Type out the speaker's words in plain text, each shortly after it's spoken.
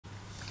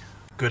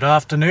Good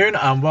afternoon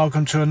and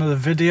welcome to another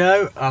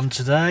video, and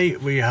today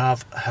we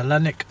have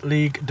Hellenic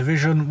League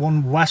Division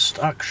 1 West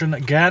action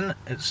again.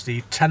 It's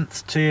the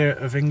 10th tier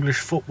of English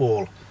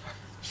football.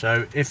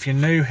 So if you're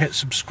new, hit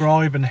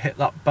subscribe and hit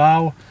that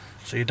bell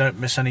so you don't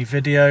miss any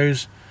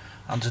videos.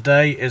 And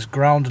today is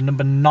ground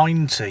number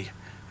 90.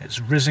 It's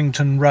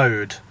Rissington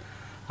Road.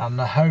 And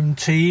the home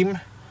team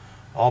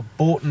are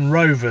Bourton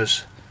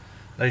Rovers.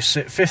 They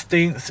sit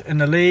 15th in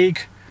the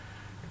league,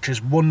 which is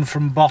one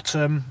from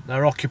bottom.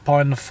 They're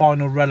occupying the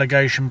final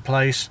relegation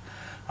place,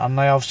 and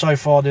they have so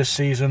far this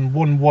season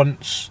won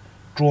once,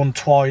 drawn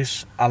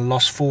twice and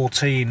lost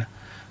 14.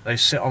 They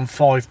sit on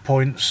 5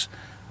 points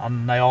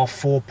and they are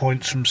 4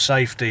 points from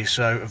safety,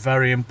 so a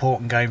very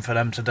important game for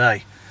them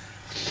today.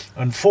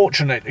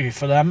 Unfortunately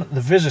for them,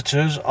 the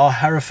visitors are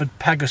Hereford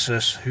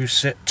Pegasus, who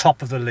sit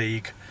top of the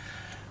league,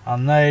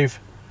 and they've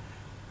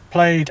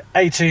played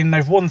 18,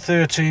 they've won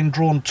 13,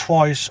 drawn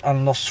twice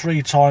and lost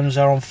 3 times.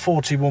 They're on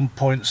 41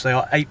 points. They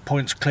are 8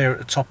 points clear at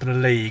the top of the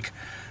league,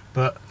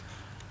 but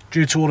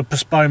due to all the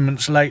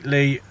postponements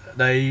lately,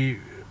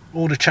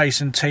 all the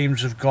chasing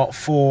teams have got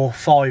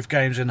 4-5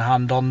 games in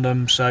hand on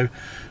them, so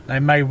they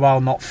may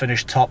well not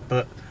finish top,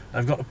 but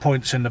they've got the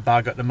points in the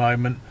bag at the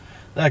moment.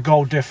 Their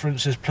goal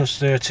difference is plus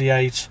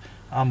 38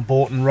 and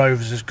Bourton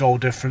Rovers' goal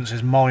difference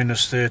is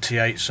minus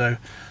 38, so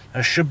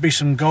there should be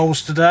some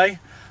goals today.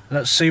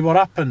 Let's see what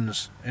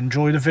happens.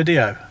 Enjoy the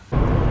video.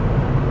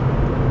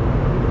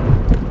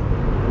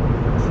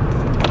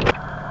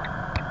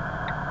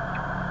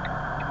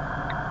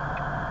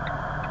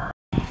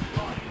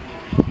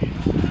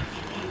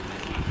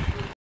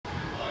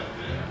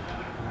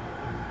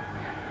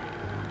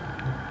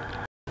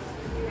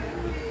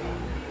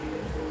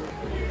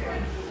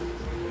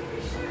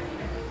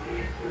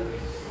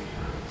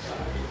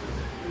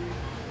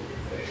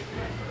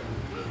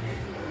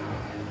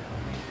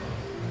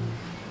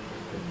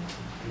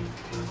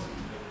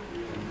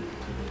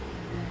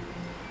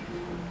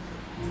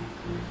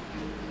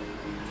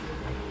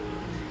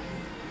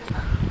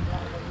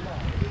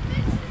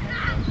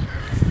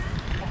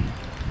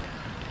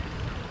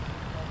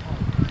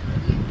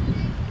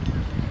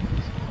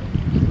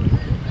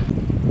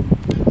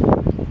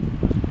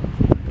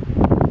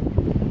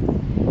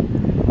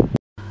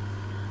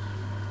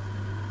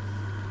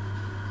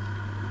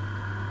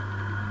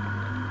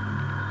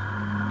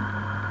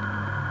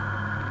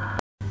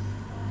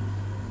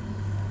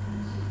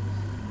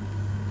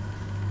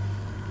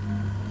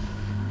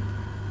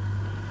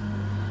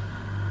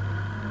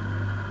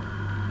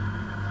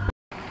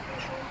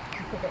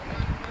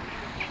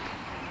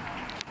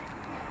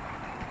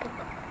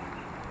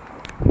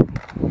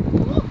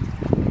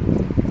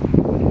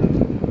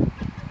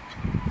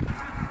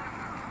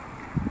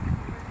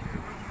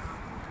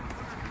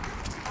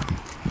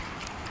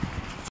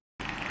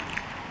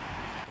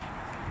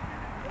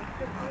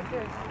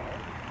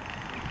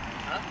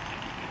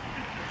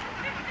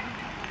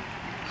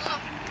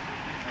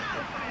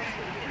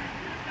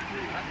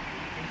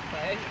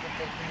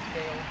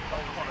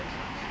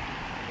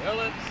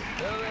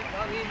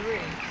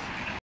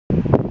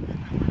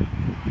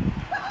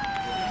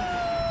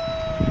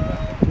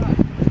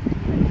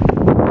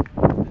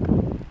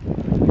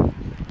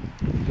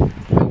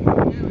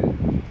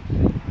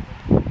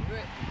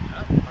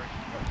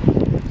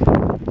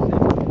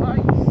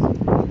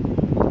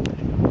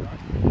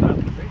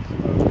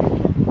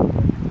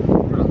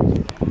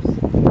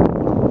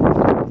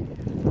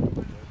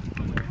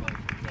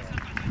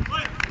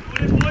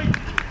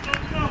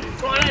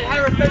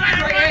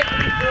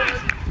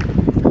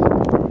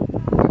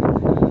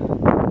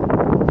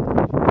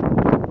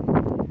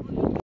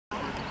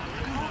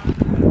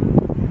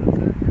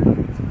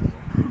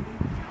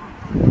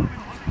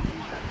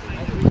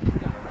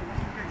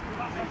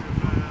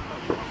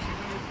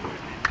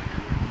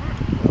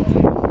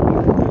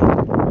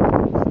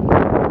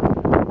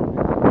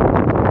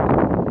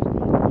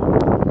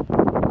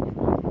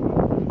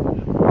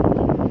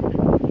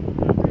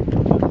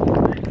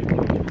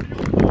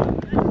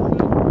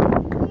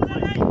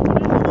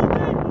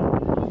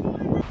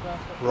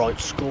 Right,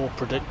 score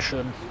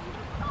prediction.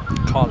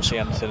 Can't see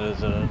anything other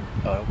than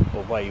a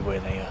away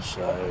win here,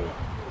 so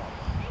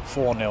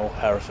 4-0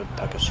 Hereford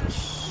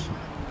Pegasus.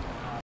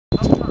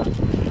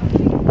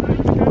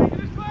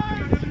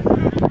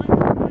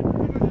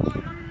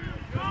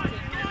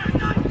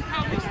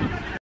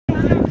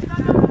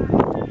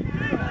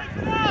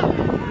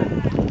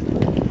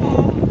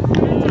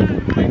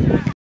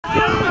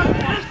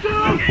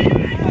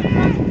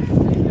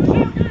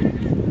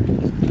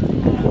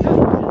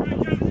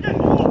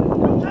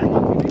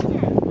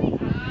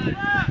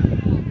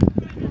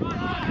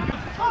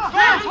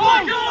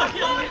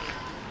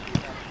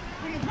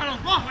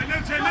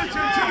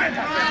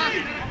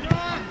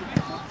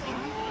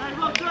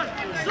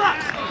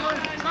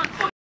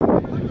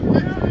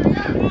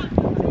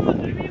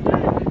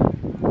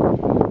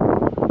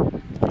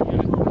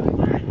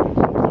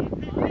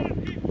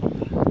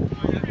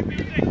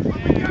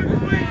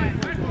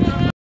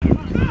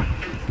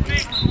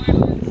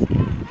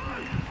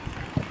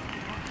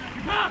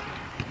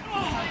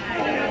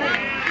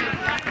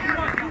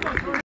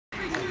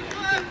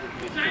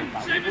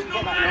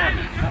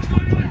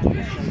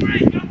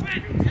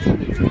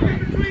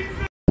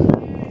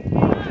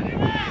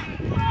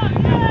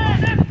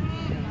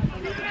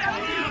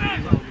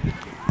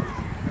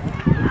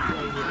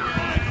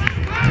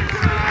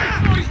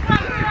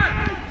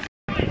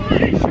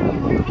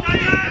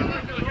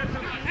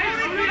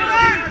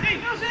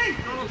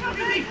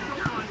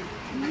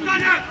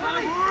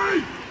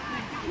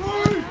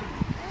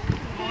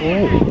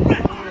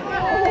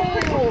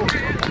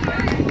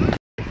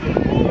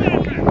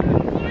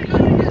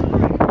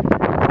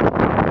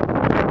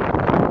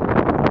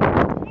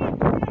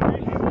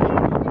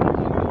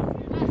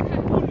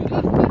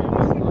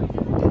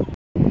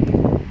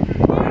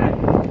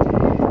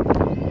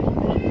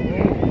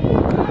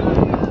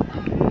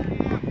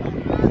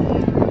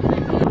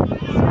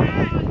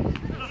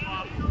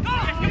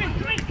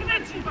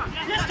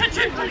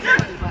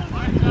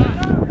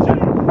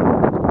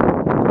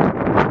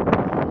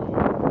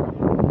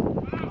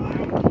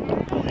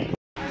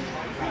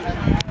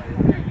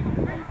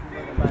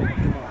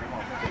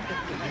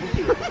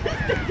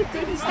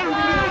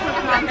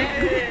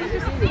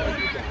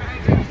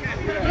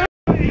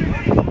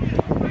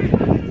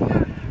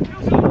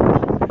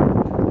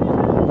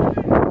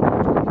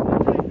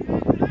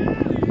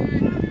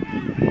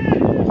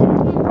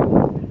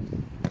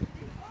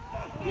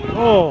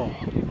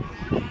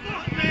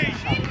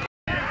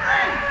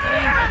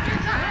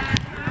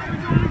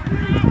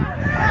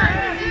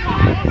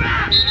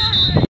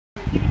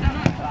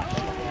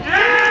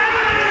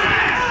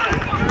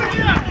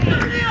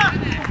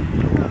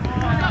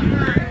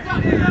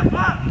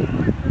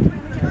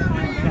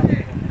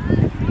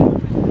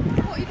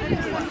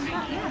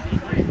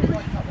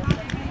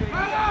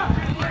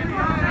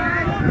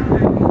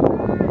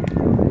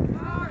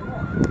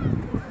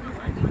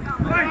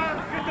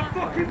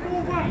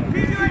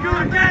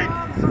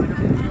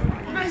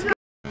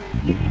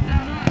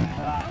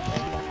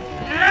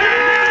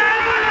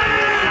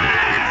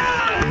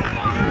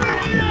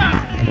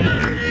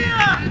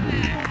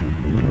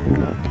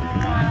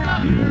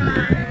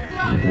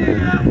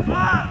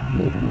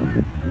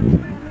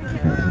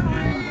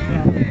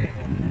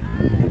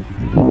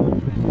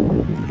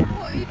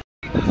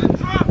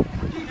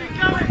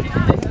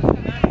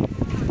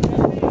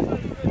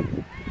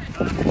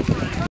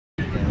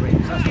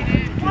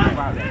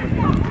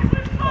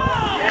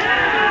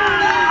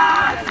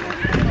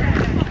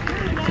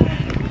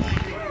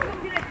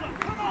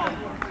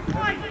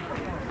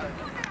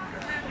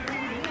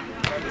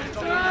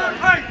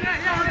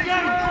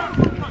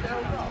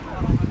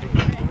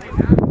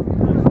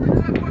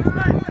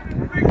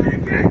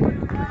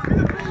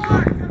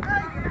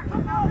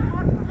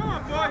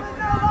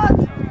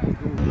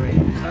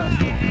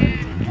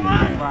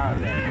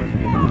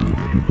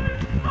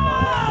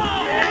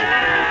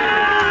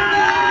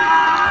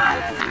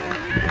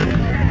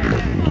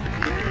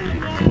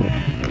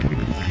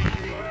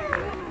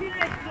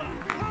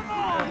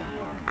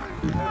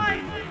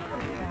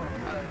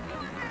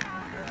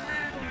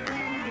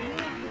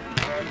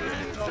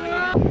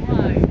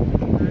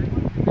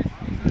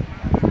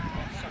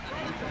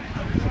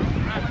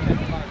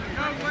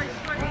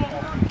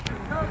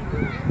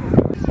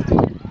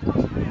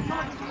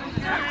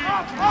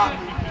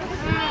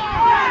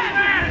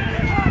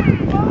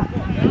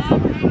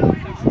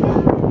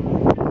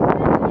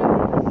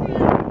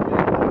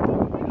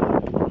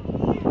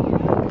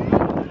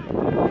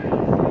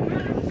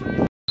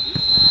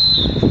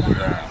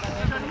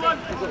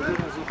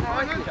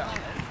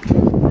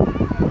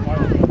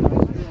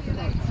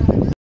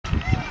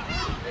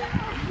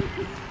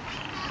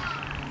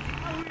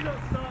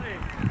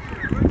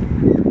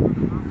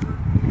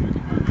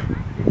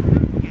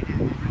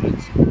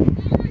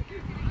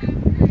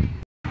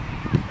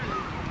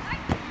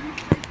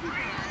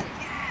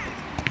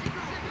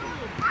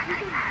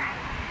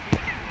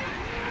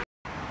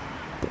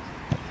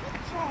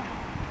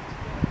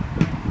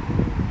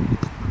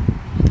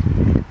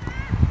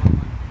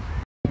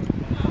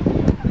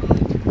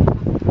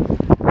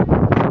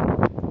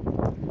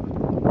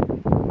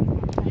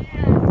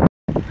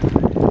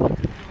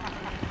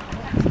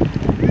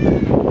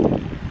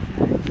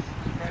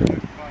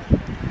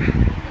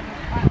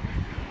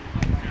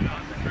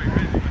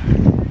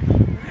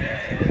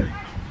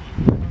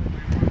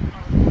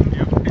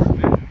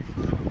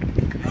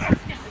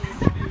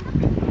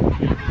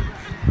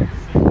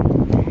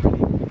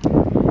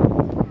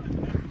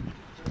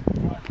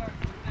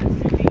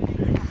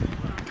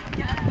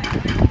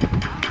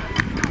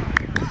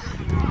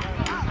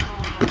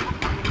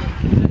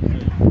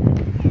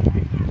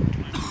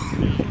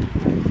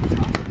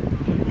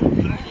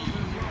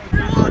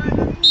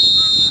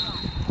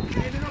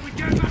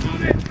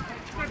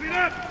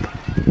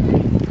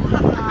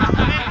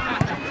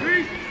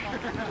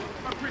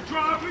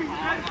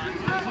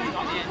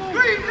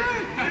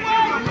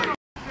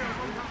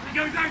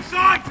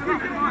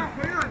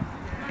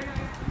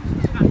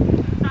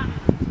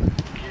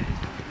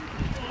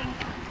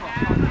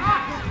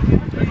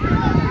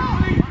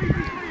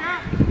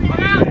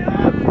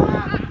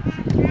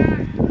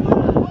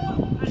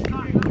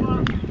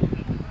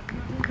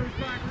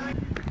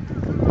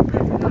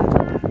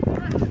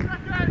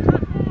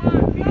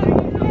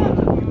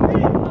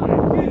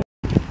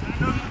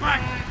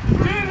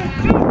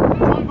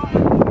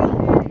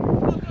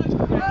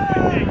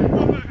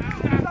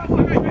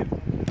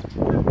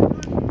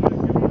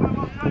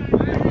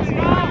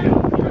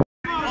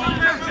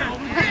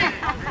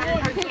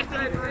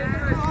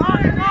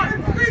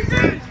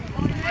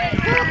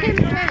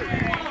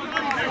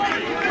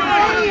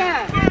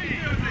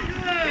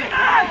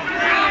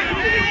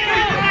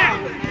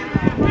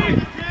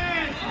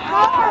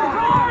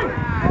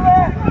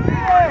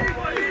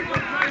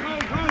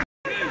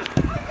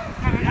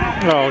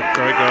 Oh,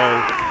 great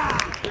goal.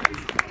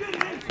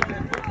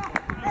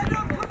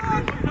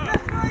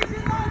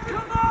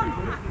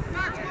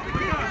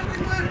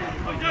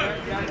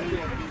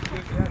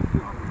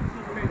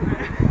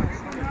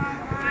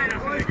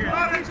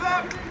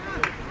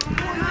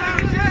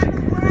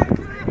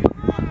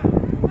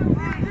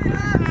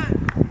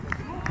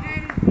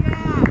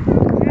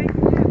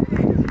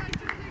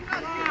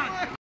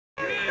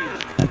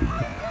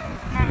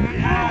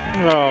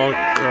 Oh,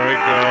 great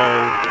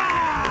goal.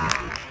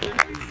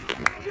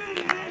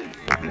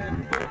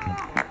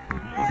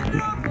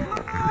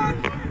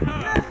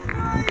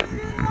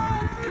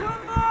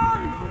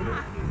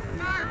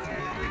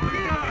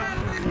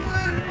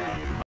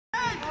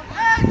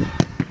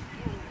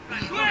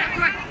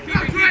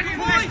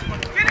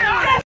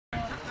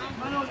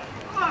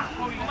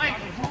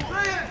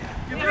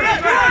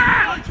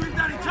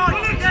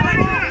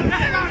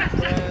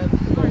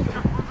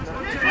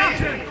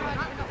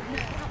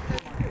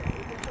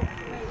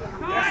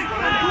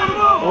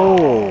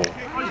 Oh.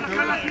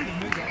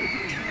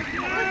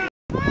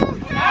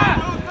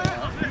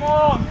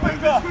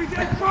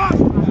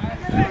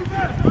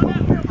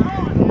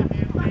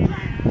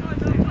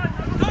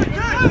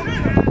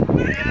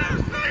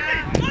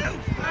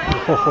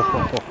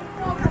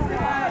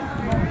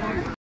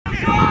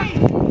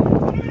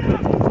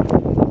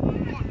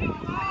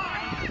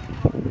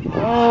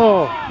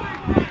 Oh.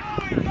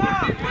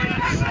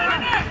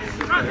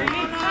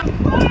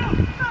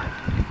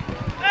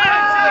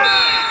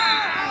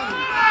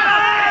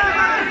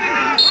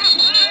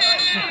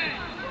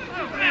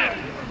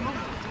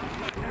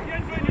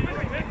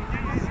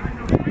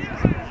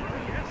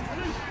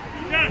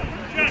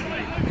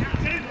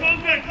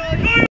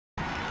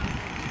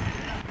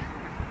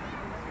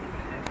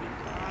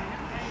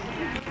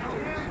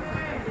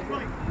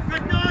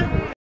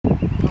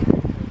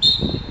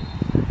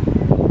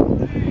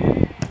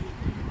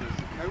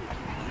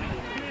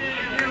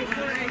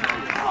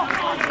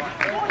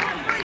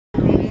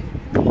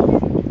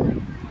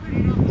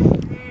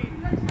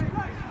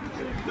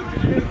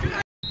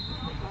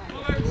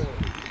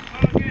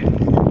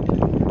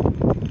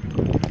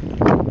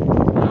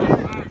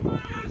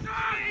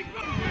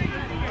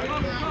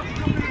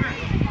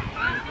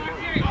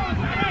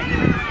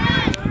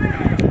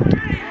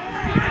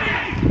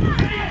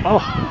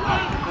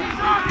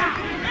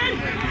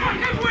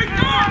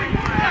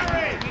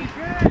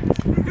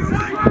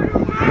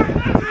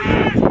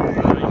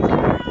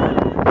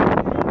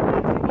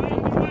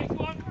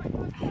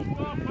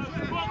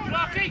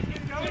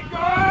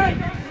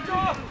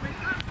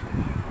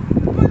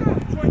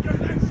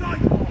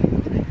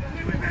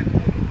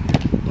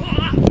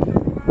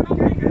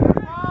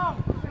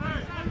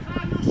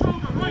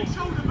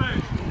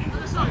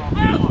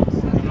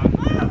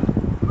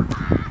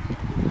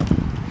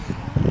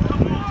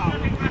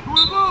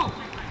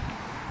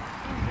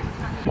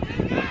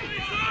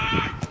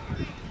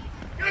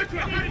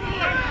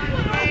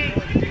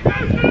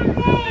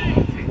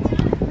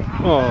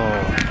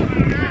 Oh.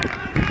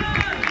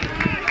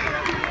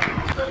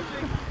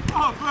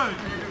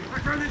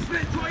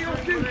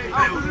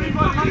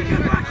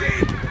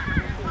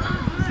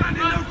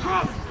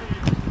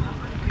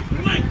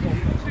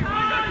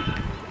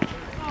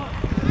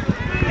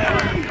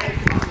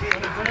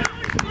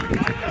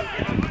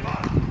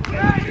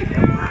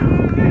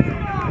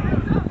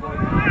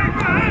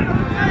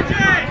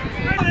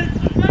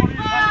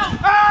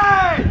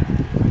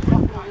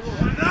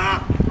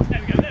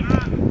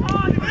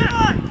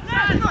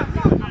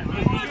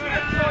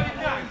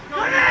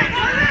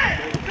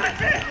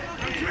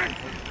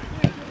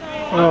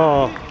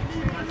 Oh.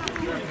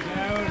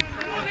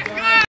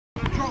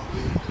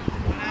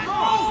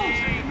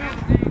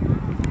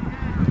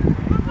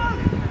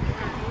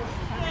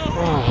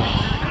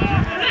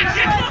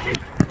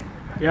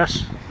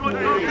 Yes.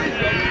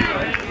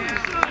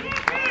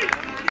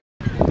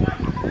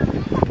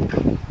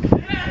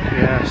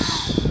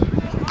 Yes.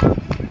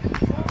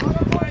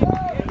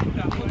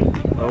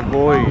 Oh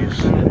boys.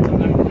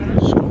 The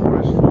score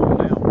is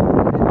 4-0.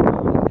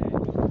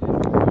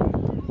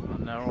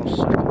 And there are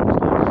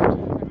seconds left.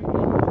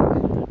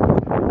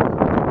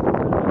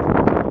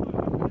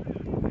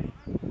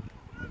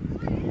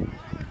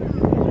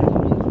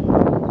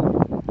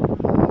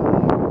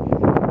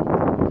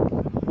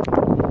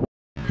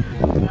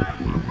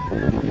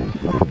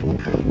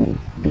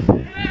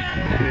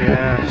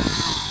 Yes.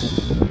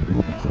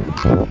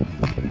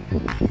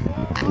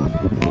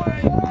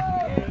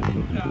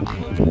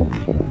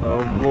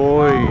 Oh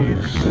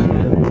boys.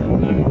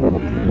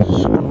 The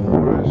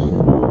score is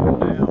 4-0.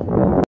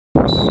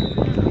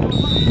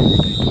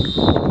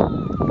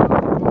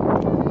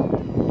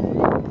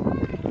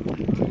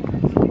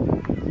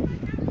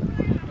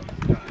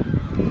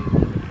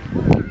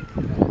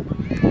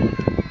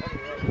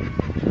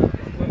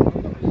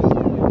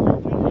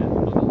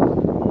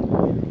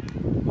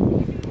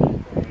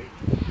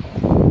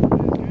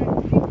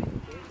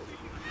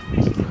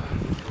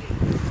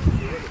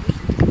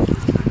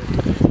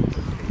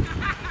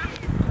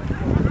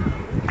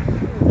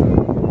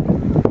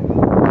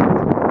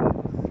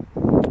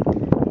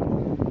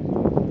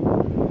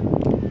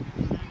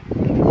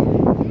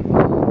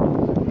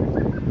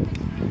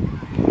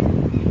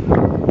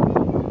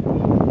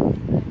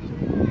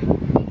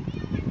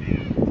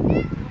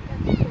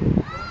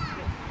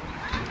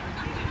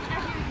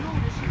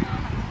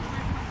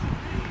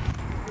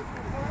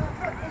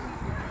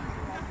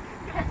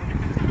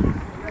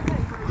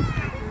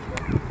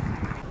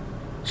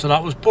 So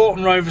that was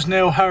Bourton Rovers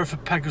 0,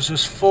 Hereford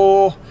Pegasus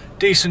 4.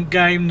 Decent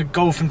game. The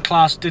golfing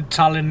class did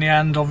tally in the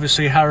end.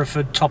 Obviously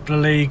Hereford top of the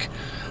league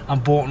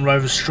and Bourton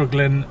Rovers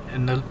struggling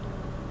in the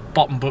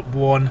bottom but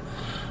one.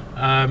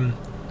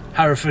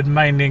 Hereford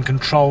mainly in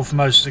control for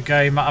most of the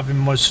game, having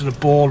most of the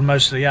ball,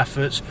 most of the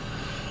efforts.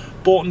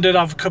 Bourton did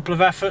have a couple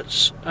of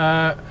efforts.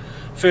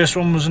 First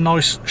one was a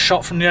nice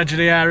shot from the edge of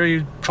the area.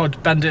 He tried to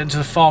bend it into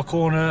the far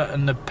corner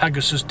and the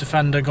Pegasus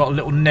defender got a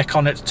little nick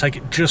on it to take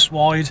it just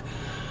wide.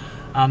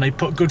 And they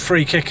put a good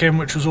free kick in,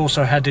 which was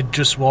also headed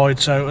just wide,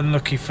 so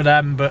unlucky for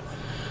them. But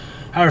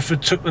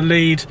Hereford took the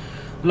lead,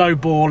 low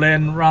ball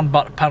in, ran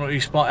back the penalty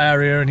spot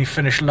area, and he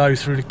finished low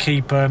through the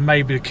keeper.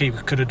 Maybe the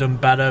keeper could have done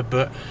better,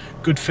 but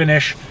good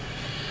finish.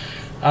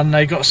 And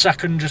they got a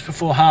second just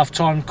before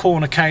half-time.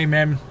 Corner came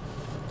in,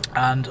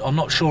 and I'm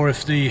not sure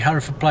if the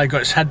Hereford player got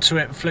his head to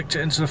it and flicked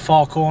it into the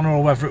far corner,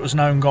 or whether it was an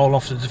own goal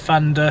off the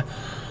defender.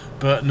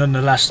 But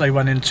nonetheless, they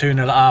went in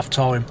 2-0 at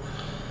half-time.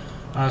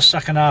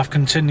 Second half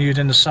continued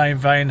in the same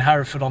vein,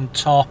 Hereford on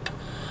top.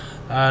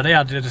 They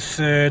added a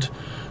third,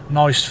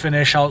 nice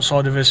finish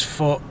outside of his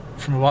foot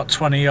from about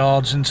 20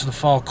 yards into the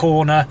far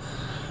corner,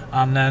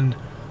 and then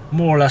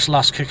more or less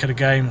last kick of the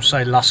game,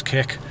 say last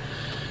kick.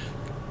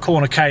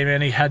 Corner came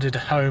in, he headed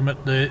home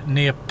at the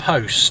near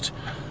post.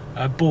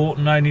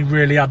 Bourton only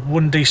really had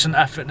one decent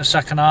effort in the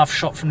second half,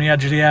 shot from the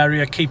edge of the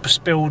area, keeper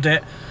spilled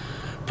it,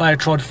 player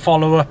tried to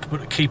follow up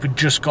but the keeper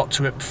just got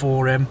to it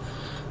before him.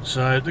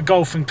 So the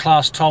golfing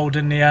class told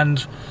in the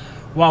end.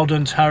 Well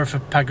done to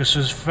Hereford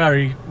Pegasus,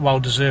 very well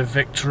deserved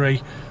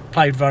victory,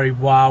 played very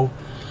well.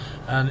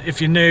 And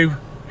if you're new,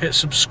 hit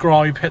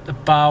subscribe, hit the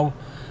bell,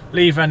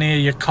 leave any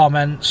of your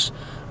comments.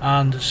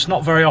 And it's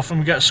not very often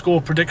we get a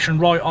score prediction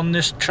right on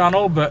this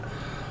channel, but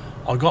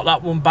I got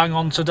that one bang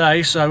on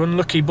today, so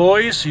unlucky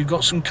boys, you've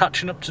got some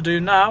catching up to do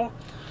now.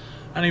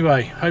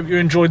 Anyway, hope you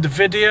enjoyed the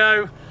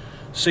video,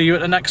 see you at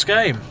the next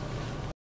game.